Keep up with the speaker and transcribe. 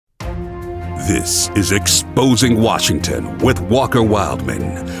This is Exposing Washington with Walker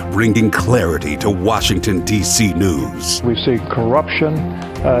Wildman, bringing clarity to Washington, D.C. news. We see corruption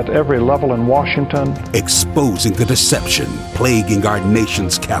at every level in Washington. Exposing the deception plaguing our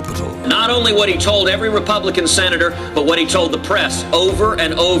nation's capital. Not only what he told every Republican senator, but what he told the press over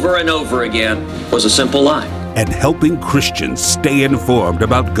and over and over again was a simple lie. And helping Christians stay informed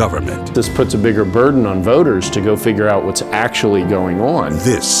about government. This puts a bigger burden on voters to go figure out what's actually going on.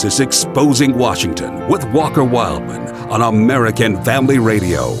 This is Exposing Washington with Walker Wildman on American Family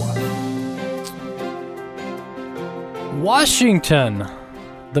Radio. Washington,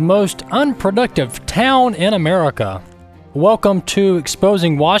 the most unproductive town in America. Welcome to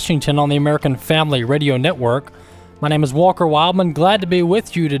Exposing Washington on the American Family Radio Network. My name is Walker Wildman. Glad to be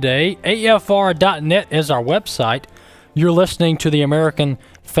with you today. AFR.net is our website. You're listening to the American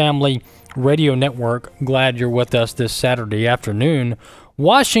Family Radio Network. Glad you're with us this Saturday afternoon.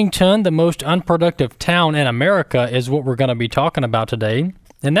 Washington, the most unproductive town in America, is what we're going to be talking about today.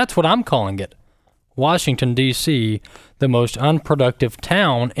 And that's what I'm calling it. Washington, D.C., the most unproductive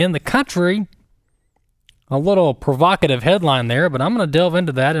town in the country. A little provocative headline there, but I'm going to delve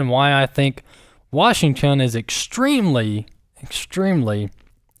into that and why I think Washington is extremely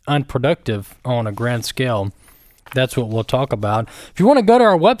unproductive on a grand scale. That's what we'll talk about. If you want to go to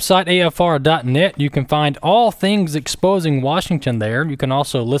our website, afr.net, you can find all things Exposing Washington there. You can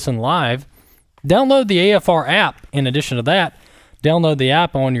also listen live. Download the AFR app. In addition to that, download the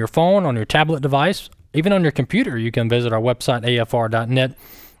app on your phone, on your tablet device, even on your computer. You can visit our website, afr.net.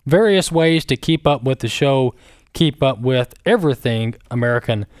 Various ways to keep up with the show, keep up with everything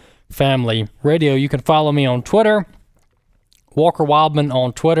American Family Radio. You can follow me on Twitter, Walker Wildman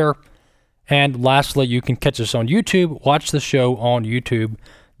on Twitter, and lastly, you can catch us on YouTube. Watch the show on YouTube.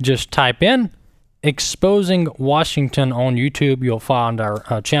 Just type in Exposing Washington on YouTube. You'll find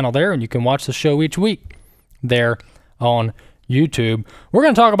our channel there, and you can watch the show each week there on YouTube. We're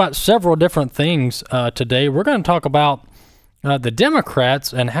going to talk about several different things today. We're going to talk about the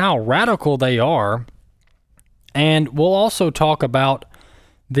Democrats and how radical they are, and we'll also talk about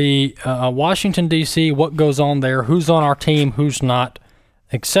the Washington, D.C., what goes on there, who's on our team, who's not,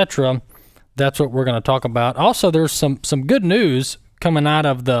 etc. That's what we're going to talk about. Also, there's some good news coming out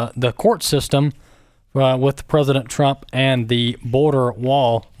of the court system with President Trump and the border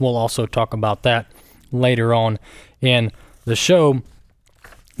wall. We'll also talk about that later on in the show.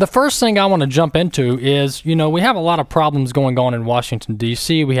 The first thing I want to jump into is, we have a lot of problems going on in Washington,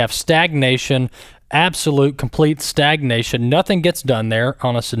 D.C. We have stagnation, absolute, complete stagnation. Nothing gets done there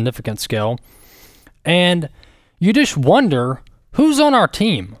on a significant scale. And you just wonder, who's on our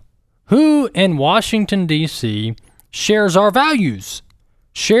team? Who in Washington, D.C. shares our values,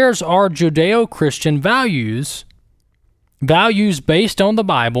 shares our Judeo-Christian values, values based on the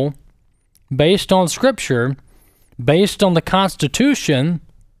Bible, based on Scripture, based on the Constitution,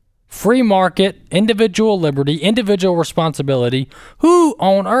 free market, individual liberty, individual responsibility. Who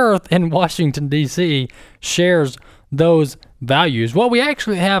on earth in Washington, D.C. shares those values? Well, we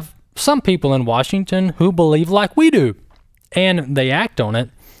actually have some people in Washington who believe like we do, and they act on it.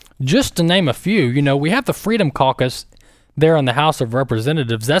 Just to name a few, we have the Freedom Caucus there in the House of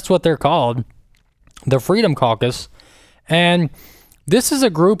Representatives. That's what they're called, the Freedom Caucus. And this is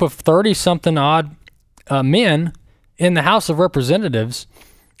a group of 30-something odd men in the House of Representatives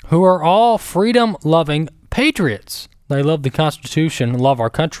who are all freedom-loving patriots. They love the Constitution, love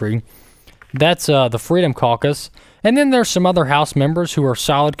our country. That's the Freedom Caucus. And then there's some other House members who are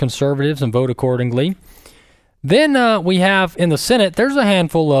solid conservatives and vote accordingly. Then we have in the Senate, there's a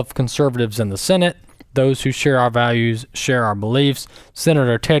handful of conservatives in the Senate, those who share our values, share our beliefs.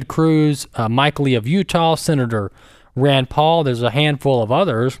 Senator Ted Cruz, Mike Lee of Utah, Senator Rand Paul. There's a handful of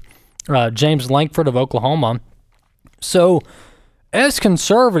others, James Lankford of Oklahoma. So, as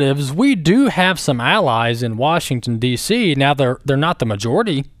conservatives, we do have some allies in Washington, D.C. Now, they're not the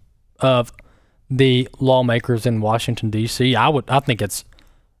majority of the lawmakers in Washington, D.C. I think it's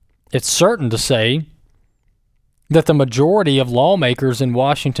certain to say that the majority of lawmakers in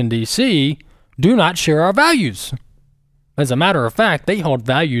Washington, D.C. do not share our values. As a matter of fact, they hold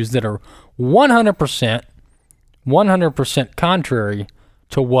values that are 100% contrary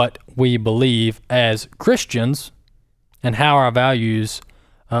to what we believe as Christians and how our values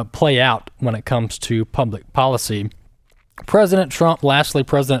play out when it comes to public policy. President Trump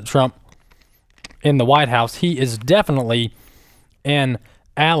in the White House, he is definitely an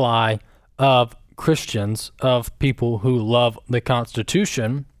ally of Christians, of people who love the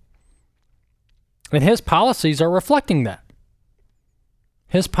Constitution, and his policies are reflecting that.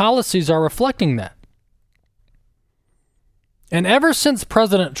 And ever since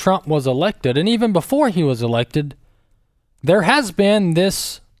President Trump was elected, and even before he was elected, there has been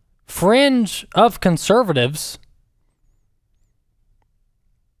this fringe of conservatives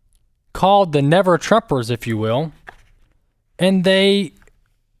called the Never Trumpers, if you will, and they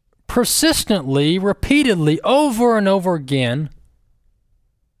persistently, repeatedly, over and over again,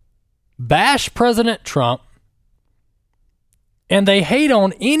 bash President Trump, and they hate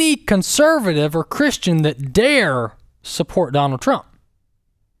on any conservative or Christian that dare support Donald Trump.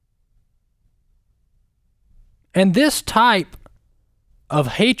 And this type of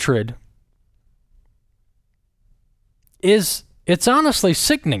hatred it's honestly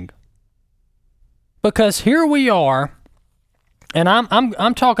sickening. Because here we are, and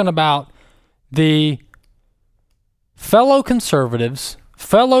I'm talking about the fellow conservatives,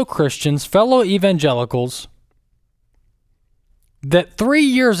 fellow Christians, fellow evangelicals, that 3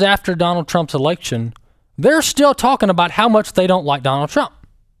 years after Donald Trump's election, they're still talking about how much they don't like Donald Trump.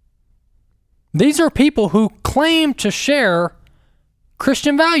 These are people who claim to share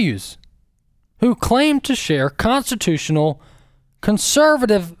Christian values, who claim to share constitutional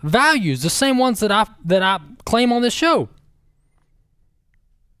conservative values, the same ones that I claim on this show.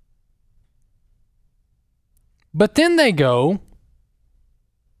 But then they go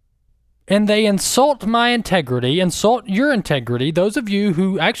and they insult my integrity, insult your integrity, those of you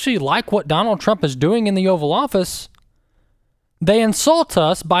who actually like what Donald Trump is doing in the Oval Office. They insult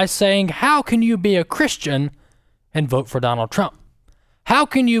us by saying, how can you be a Christian and vote for Donald Trump? How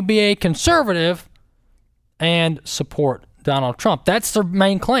can you be a conservative and support Donald Trump? That's their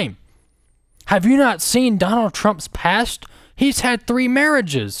main claim. Have you not seen Donald Trump's past? He's had 3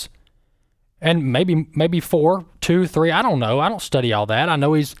 marriages. And maybe 4, 2, 3, I don't know. I don't study all that. I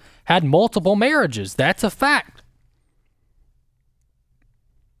know he's had multiple marriages. That's a fact.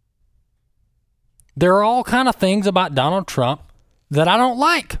 There are all kind of things about Donald Trump that I don't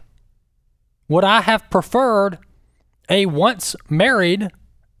like. Would I have preferred a once married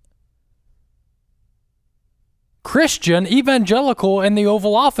Christian evangelical in the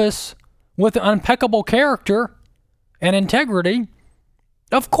Oval Office with impeccable character and integrity?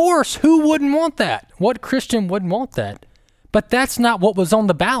 Of course, who wouldn't want that? What Christian wouldn't want that? But that's not what was on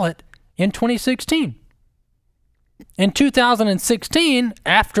the ballot in 2016. In 2016,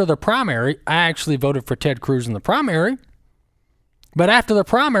 after the primary, I actually voted for Ted Cruz in the primary. But after the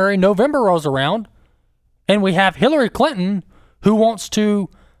primary, November rolls around, and we have Hillary Clinton, who wants to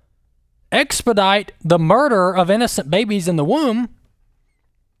expedite the murder of innocent babies in the womb,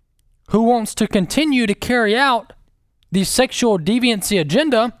 who wants to continue to carry out the sexual deviancy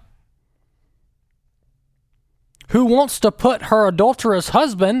agenda, who wants to put her adulterous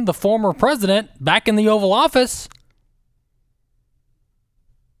husband, the former president, back in the Oval Office,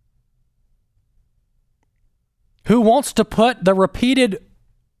 who wants to put the repeated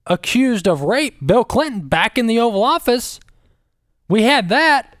accused of rape, Bill Clinton, back in the Oval Office. We had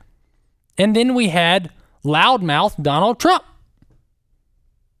that, and then we had loudmouth Donald Trump,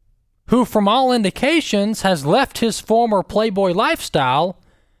 who from all indications has left his former Playboy lifestyle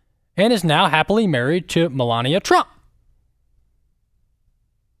and is now happily married to Melania Trump.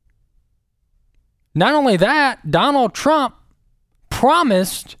 Not only that, Donald Trump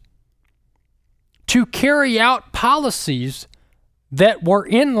promised to carry out policies that were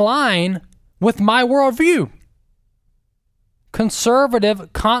in line with my worldview.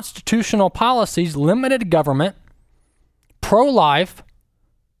 Conservative constitutional policies, limited government, pro-life,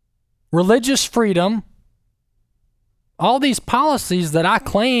 religious freedom, all these policies that I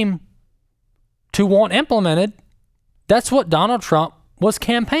claim to want implemented, that's what Donald Trump was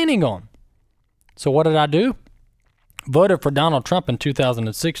campaigning on. So what did I do? Voted for Donald Trump in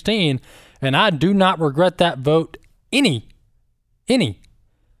 2016, and I do not regret that vote any.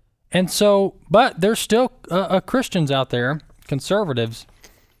 And so, but there's still Christians out there, conservatives,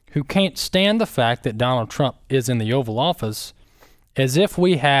 who can't stand the fact that Donald Trump is in the Oval Office, as if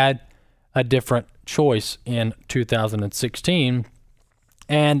we had a different choice in 2016.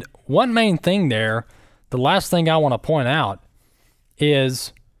 And one main thing there, the last thing I want to point out,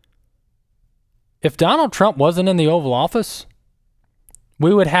 is if Donald Trump wasn't in the Oval Office,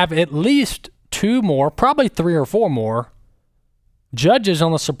 we would have at least 2 more, probably 3 or 4 more, judges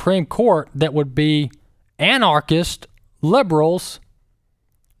on the Supreme Court that would be anarchist, liberals,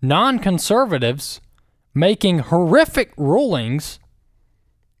 non-conservatives, making horrific rulings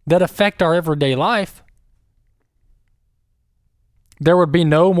that affect our everyday life. There would be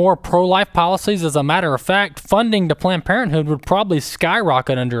no more pro-life policies. As a matter of fact, funding to Planned Parenthood would probably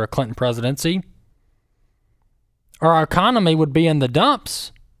skyrocket under a Clinton presidency. Our economy would be in the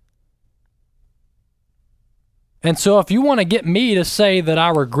dumps. And so if you want to get me to say that I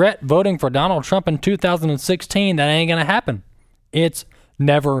regret voting for Donald Trump in 2016, that ain't going to happen. It's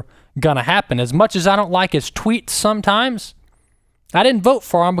never going to happen. As much as I don't like his tweets sometimes, I didn't vote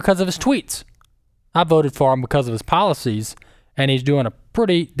for him because of his tweets. I voted for him because of his policies, and he's doing a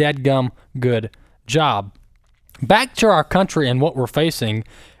pretty dadgum good job. Back to our country and what we're facing,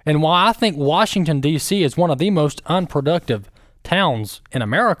 and why I think Washington, D.C. is one of the most unproductive towns in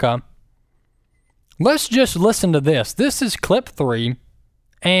America. Let's just listen to this. This is clip 3,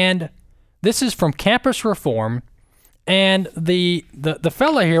 and this is from Campus Reform, and the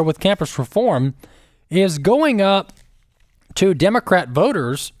fella here with Campus Reform is going up to Democrat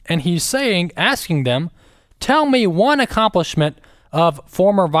voters, and he's asking them, tell me one accomplishment of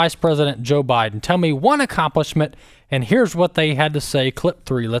former Vice President Joe Biden. Tell me one accomplishment, and here's what they had to say. Clip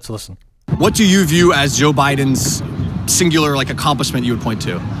 3, let's listen. What do you view as Joe Biden's singular accomplishment you would point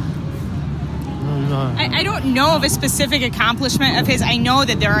to? I don't know of a specific accomplishment of his. I know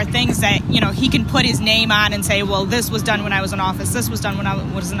that there are things that, he can put his name on and say, well, this was done when I was in office. This was done when I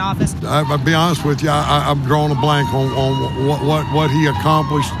was in office. I'll be honest with you. I'm drawing a blank on what he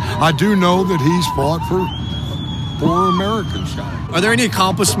accomplished. I do know that he's fought for poor Americans. Are there any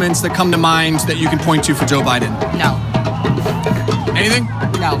accomplishments that come to mind that you can point to for Joe Biden? No. Anything?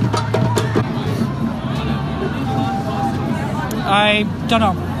 No. I don't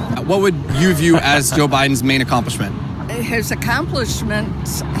know. What would you view as Joe Biden's main accomplishment? His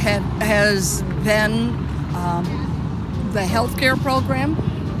accomplishments has been the health care program.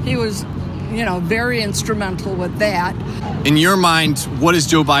 He was, very instrumental with that. In your mind, what is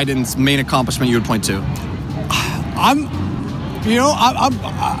Joe Biden's main accomplishment you would point to? I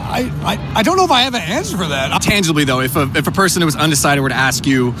don't know if I have an answer for that. Tangibly, though, if a person who was undecided were to ask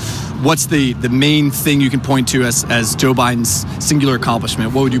you, what's the main thing you can point to as Joe Biden's singular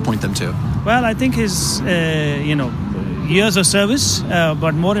accomplishment, what would you point them to? Well, I think his, years of service,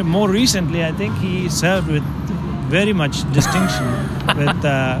 but more recently, I think he served with very much distinction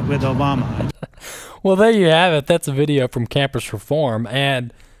with Obama. Well, there you have it. That's a video from Campus Reform,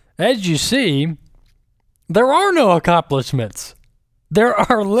 and as you see, there are no accomplishments. There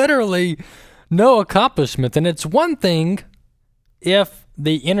are literally no accomplishments. And it's one thing if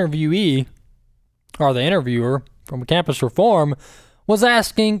the interviewee or the interviewer from Campus Reform was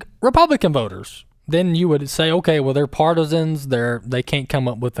asking Republican voters. Then you would say, okay, well, they're partisans. They can't come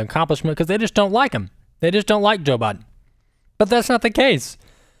up with an accomplishment because they just don't like him. They just don't like Joe Biden. But that's not the case.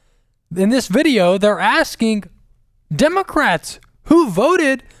 In this video, they're asking Democrats who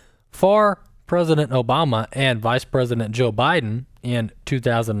voted for President Obama and Vice President Joe Biden in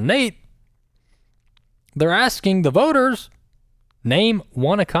 2008, they're asking the voters, name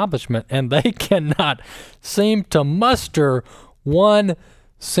one accomplishment, and they cannot seem to muster one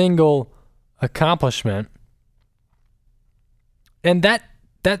single accomplishment. And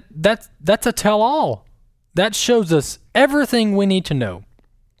that's a tell-all. That shows us everything we need to know.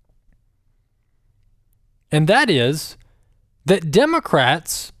 And that is that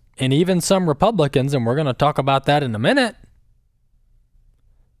Democrats and even some Republicans, and we're going to talk about that in a minute,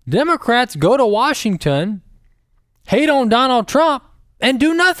 Democrats go to Washington, hate on Donald Trump, and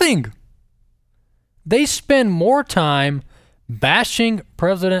do nothing. They spend more time bashing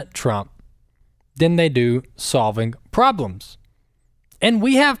President Trump than they do solving problems. And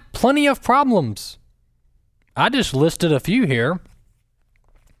we have plenty of problems. I just listed a few here.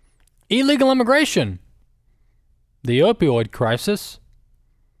 Illegal immigration, the opioid crisis,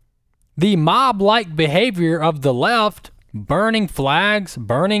 the mob-like behavior of the left, burning flags,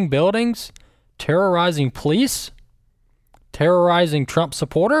 burning buildings, terrorizing police, terrorizing Trump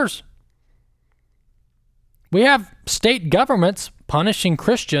supporters. We have state governments punishing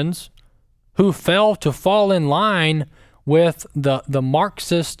Christians who fail to fall in line with the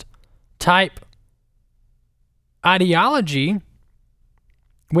Marxist-type ideology.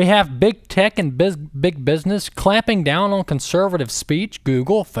 We have big tech and big business clamping down on conservative speech,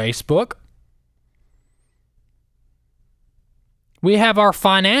 Google, Facebook. We have our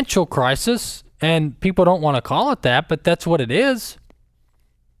financial crisis, and people don't want to call it that, but that's what it is.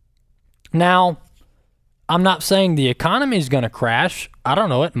 Now, I'm not saying the economy is going to crash. I don't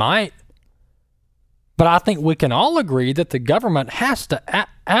know, it might. But I think we can all agree that the government has to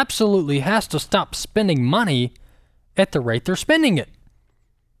absolutely has to stop spending money at the rate they're spending it.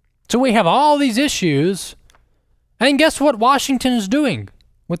 So we have all these issues, and guess what Washington is doing,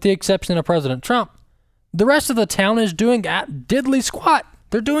 with the exception of President Trump? The rest of the town is doing diddly squat.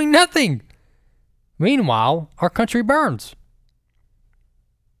 They're doing nothing. Meanwhile, our country burns.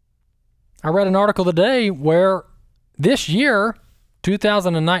 I read an article today where this year,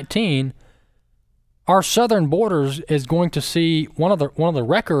 2019, our southern borders is going to see one of the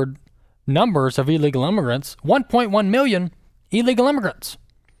record numbers of illegal immigrants. 1.1 million illegal immigrants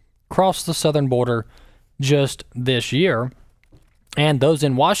crossed the southern border just this year. And those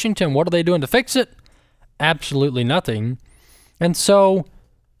in Washington, what are they doing to fix it? Absolutely nothing. And so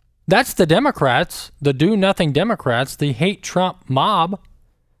that's the Democrats, the do-nothing Democrats, the hate Trump mob.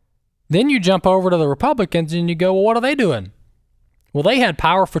 Then you jump over to the Republicans and you go, well, what are they doing? Well, they had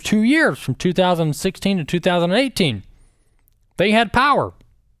power for 2 years, from 2016 to 2018. They had power.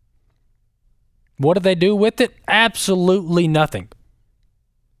 What did they do with it? Absolutely nothing.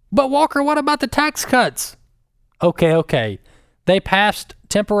 But Walker, what about the tax cuts? Okay. They passed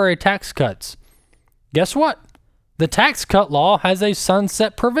temporary tax cuts. Guess what? The tax cut law has a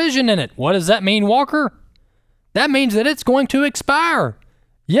sunset provision in it. What does that mean, Walker? That means that it's going to expire.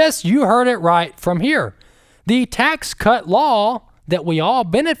 Yes, you heard it right from here. The tax cut law that we all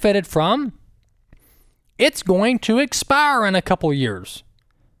benefited from, it's going to expire in a couple years.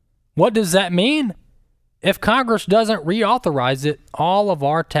 What does that mean? If Congress doesn't reauthorize it, all of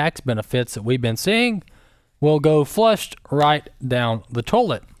our tax benefits that we've been seeing will go flushed right down the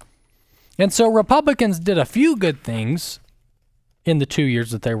toilet. And so Republicans did a few good things in the 2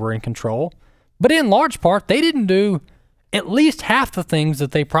 years that they were in control, but in large part, they didn't do at least half the things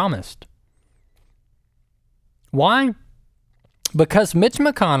that they promised. Why? Because Mitch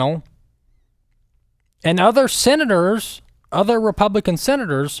McConnell and other senators, other Republican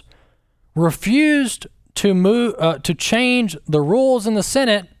senators, refused to change the rules in the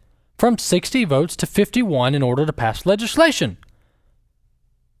Senate from 60 votes to 51 in order to pass legislation,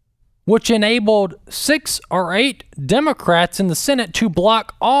 which enabled 6 or 8 Democrats in the Senate to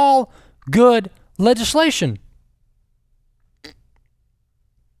block all good legislation.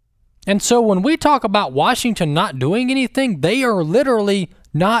 And so when we talk about Washington not doing anything, they are literally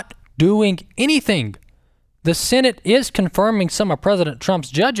not doing anything. The Senate is confirming some of President Trump's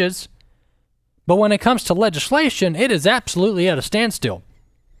judges, but when it comes to legislation, it is absolutely at a standstill.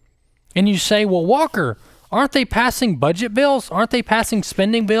 And you say, well, Walker, aren't they passing budget bills? Aren't they passing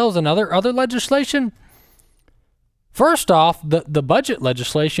spending bills and other legislation? First off, the budget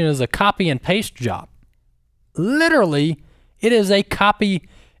legislation is a copy and paste job. Literally, it is a copy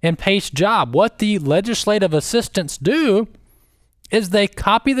and paste job. What the legislative assistants do is they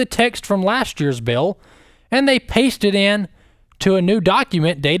copy the text from last year's bill and they paste it in to a new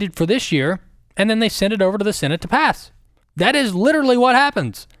document dated for this year, and then they send it over to the Senate to pass. That is literally what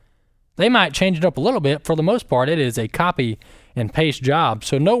happens. They might change it up a little bit. For the most part, it is a copy and paste job.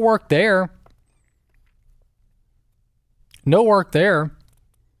 So no work there. No work there.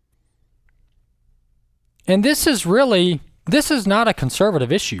 And this is not a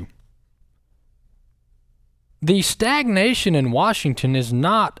conservative issue. The stagnation in Washington is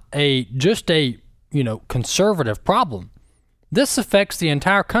not just a conservative problem. This affects the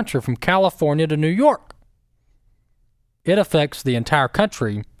entire country from California to New York. It affects the entire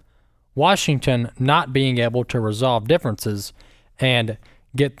country. Washington not being able to resolve differences and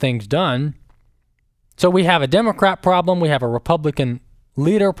get things done. So we have a Democrat problem, we have a Republican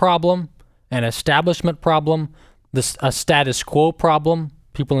leader problem, an establishment problem, a status quo problem.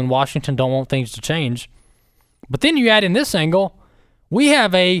 People in Washington don't want things to change. But then you add in this angle, we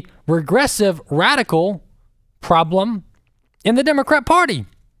have a regressive radical problem in the Democrat Party.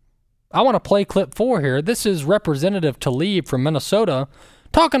 I want to play clip 4 here. This is Representative Tlaib from Minnesota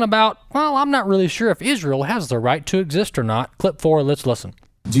talking about, well, I'm not really sure if Israel has the right to exist or not. Clip 4, let's listen.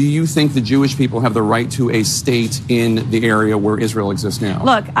 Do you think the Jewish people have the right to a state in the area where Israel exists now?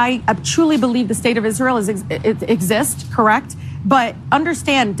 Look, I truly believe the state of Israel exists, correct? But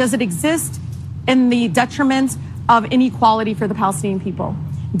understand, does it exist in the detriment of inequality for the Palestinian people?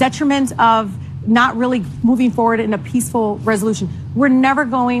 Detriment of not really moving forward in a peaceful resolution? We're never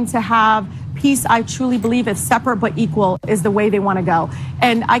going to have peace, I truly believe, if separate but equal is the way they want to go.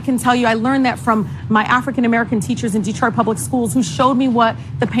 And I can tell you, I learned that from my African-American teachers in Detroit Public Schools who showed me what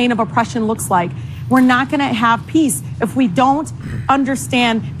the pain of oppression looks like. We're not going to have peace if we don't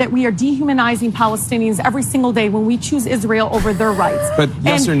understand that we are dehumanizing Palestinians every single day when we choose Israel over their rights. But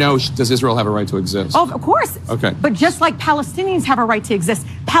yes or no, does Israel have a right to exist? Oh, of course. Okay. But just like Palestinians have a right to exist,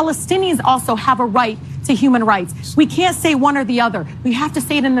 Palestinians also have a right to human rights. We can't say one or the other. We have to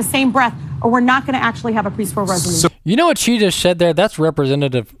say it in the same breath, or we're not going to actually have a peaceful resolution. You know what she just said there? That's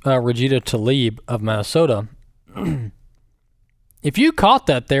Representative Regina Tlaib of Minnesota. If you caught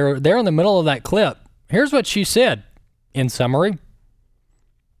that there in the middle of that clip, here's what she said in summary.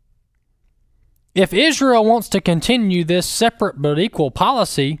 If Israel wants to continue this separate but equal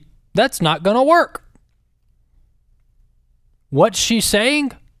policy, that's not going to work. What's she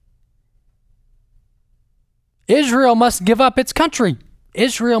saying? Israel must give up its country.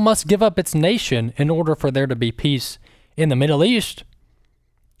 Israel must give up its nation in order for there to be peace in the Middle East.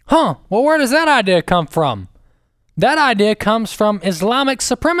 Well, where does that idea come from? That idea comes from Islamic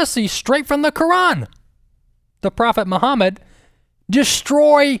supremacy, straight from the Quran. The Prophet Muhammad,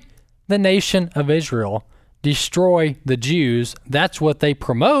 destroy the nation of Israel, destroy the Jews. That's what they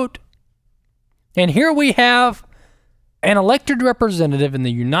promote. And here we have an elected representative in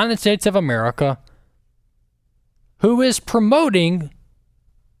the United States of America who is promoting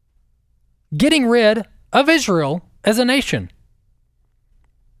getting rid of Israel as a nation.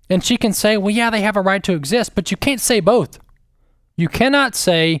 And she can say, well, yeah, they have a right to exist, but you can't say both. You cannot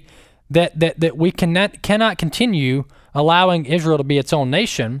say that we cannot continue allowing Israel to be its own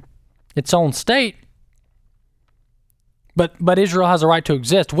nation, its own state, but Israel has a right to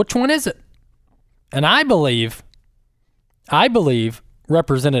exist. Which one is it? And I believe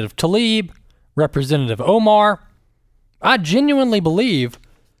Representative Tlaib, Representative Omar, I genuinely believe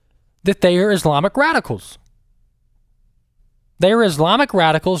that they are Islamic radicals. They are Islamic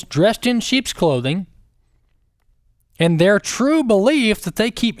radicals dressed in sheep's clothing, and their true belief that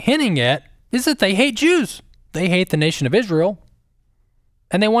they keep hinting at is that they hate Jews. They hate the nation of Israel,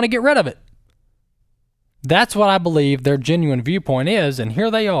 and they want to get rid of it. That's what I believe their genuine viewpoint is, and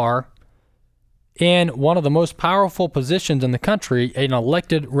here they are in one of the most powerful positions in the country, an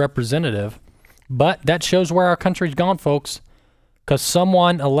elected representative. But that shows where our country's gone, folks, because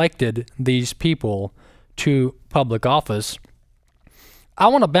someone elected these people to public office. I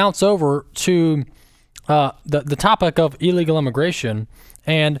want to bounce over to the topic of illegal immigration,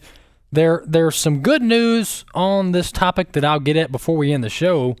 and there's some good news on this topic that I'll get at before we end the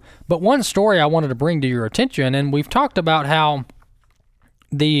show. But one story I wanted to bring to your attention, and we've talked about how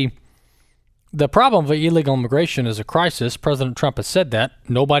the problem of illegal immigration is a crisis. President Trump has said that.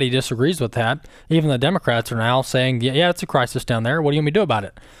 Nobody disagrees with that. Even the Democrats are now saying, yeah, it's a crisis down there. What do you want me to do about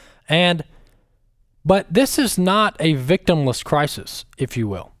it? But this is not a victimless crisis, if you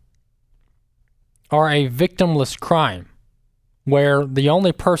will, or a victimless crime, where the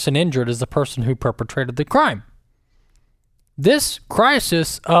only person injured is the person who perpetrated the crime. This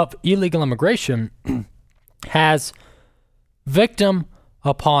crisis of illegal immigration has victim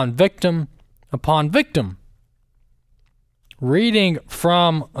upon victim upon victim. Reading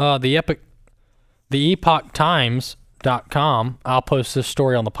from the EpochTimes.com, I'll post this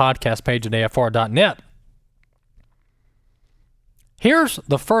story on the podcast page at afr.net. Here's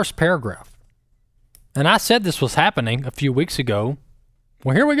the first paragraph. And I said this was happening a few weeks ago.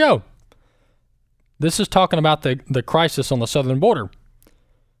 Well, here we go. This is talking about the crisis on the southern border.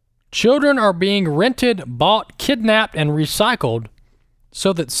 Children are being rented, bought, kidnapped, and recycled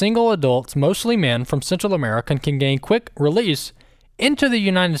so that single adults, mostly men from Central America, can gain quick release into the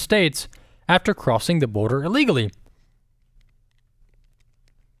United States after crossing the border illegally.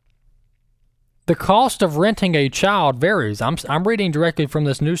 The cost of renting a child varies. I'm reading directly from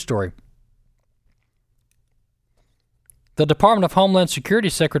this news story. The Department of Homeland Security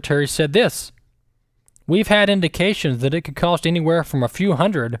Secretary said this: "We've had indications that it could cost anywhere from a few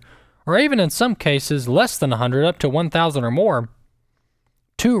hundred, or even in some cases less than 100, up to 1,000 or more,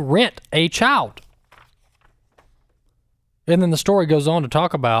 to rent a child." And then the story goes on to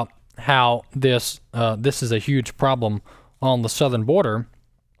talk about how this is a huge problem on the southern border.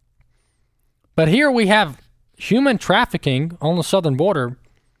 But here we have human trafficking on the southern border.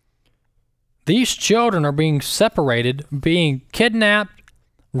 These children are being separated, being kidnapped,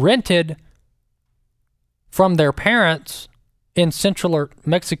 rented from their parents in Central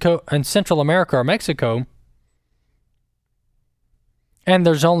America or Mexico. And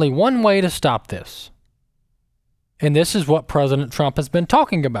there's only one way to stop this. And this is what President Trump has been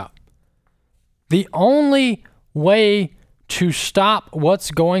talking about. The only way to stop what's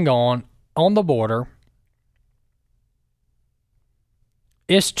going on the border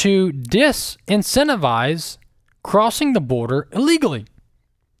is to disincentivize crossing the border illegally.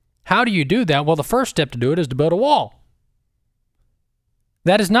 How do you do that? Well, the first step to do it is to build a wall.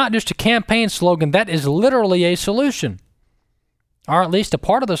 That is not just a campaign slogan. That is literally a solution, or at least a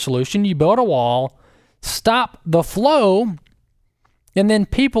part of the solution. You build a wall, stop the flow, and then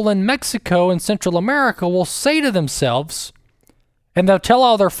people in Mexico and Central America will say to themselves, and they'll tell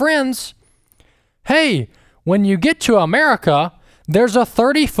all their friends, hey, when you get to America, there's a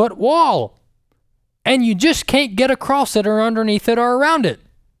 30-foot wall, and you just can't get across it or underneath it or around it.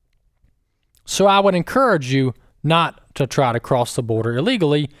 So I would encourage you not to try to cross the border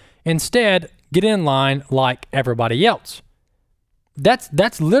illegally. Instead, get in line like everybody else.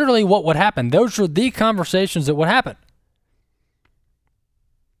 That's literally what would happen. Those are the conversations that would happen.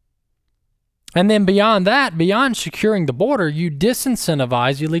 And then beyond that, beyond securing the border, you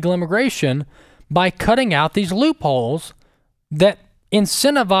disincentivize illegal immigration by cutting out these loopholes that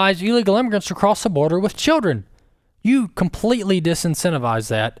incentivize illegal immigrants to cross the border with children. You completely disincentivize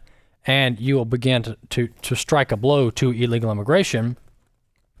that, and you will begin to strike a blow to illegal immigration.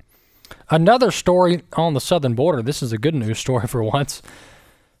 Another story on the southern border. This is a good news story for once.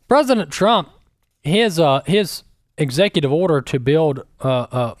 President Trump, his executive order to build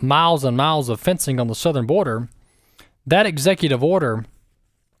miles and miles of fencing on the southern border, that executive order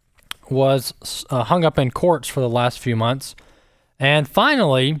was hung up in courts for the last few months. And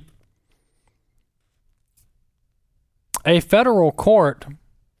finally, a federal court,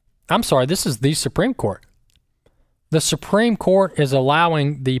 this is the Supreme Court. The Supreme Court is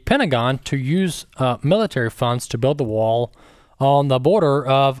allowing the Pentagon to use military funds to build the wall on the border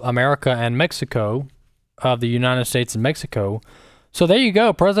of America and Mexico, of the United States and Mexico. So there you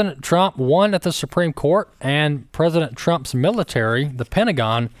go. President Trump won at the Supreme Court, and President Trump's military, the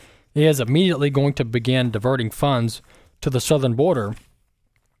Pentagon, is immediately going to begin diverting funds to the southern border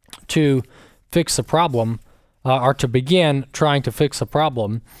to fix the problem, or to begin trying to fix the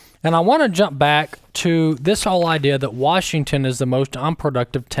problem. And I want to jump back to this whole idea that Washington is the most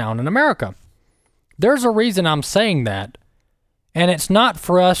unproductive town in America. There's a reason I'm saying that, and it's not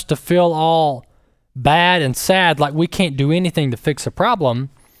for us to feel all bad and sad like we can't do anything to fix the problem.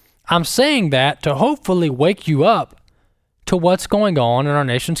 I'm saying that to hopefully wake you up to what's going on in our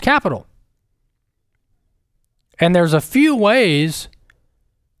nation's capital. And there's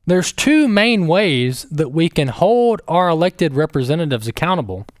two main ways that we can hold our elected representatives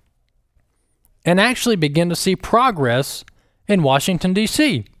accountable and actually begin to see progress in Washington,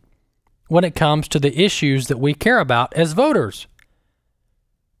 D.C. when it comes to the issues that we care about as voters.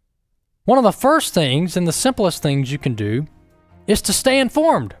 One of the first things and the simplest things you can do is to stay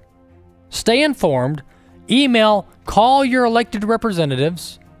informed. Stay informed. Call your elected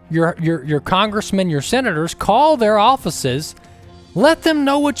representatives, your congressmen, your senators. Call their offices. Let them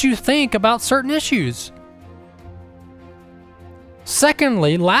know what you think about certain issues.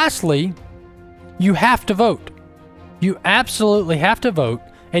 Lastly, you have to vote. You absolutely have to vote,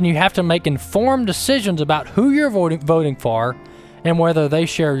 and you have to make informed decisions about who you're voting for and whether they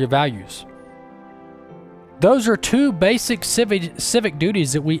share your values. Those are two basic civic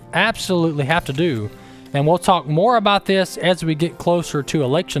duties that we absolutely have to do, and we'll talk more about this as we get closer to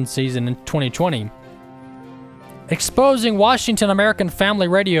election season in 2020. Exposing Washington American Family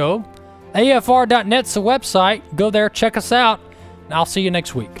Radio, AFR.net's the website. Go there, check us out, and I'll see you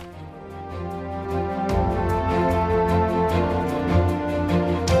next week.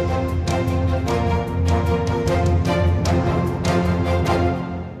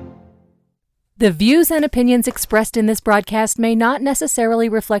 The views and opinions expressed in this broadcast may not necessarily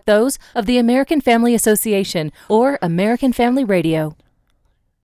reflect those of the American Family Association or American Family Radio.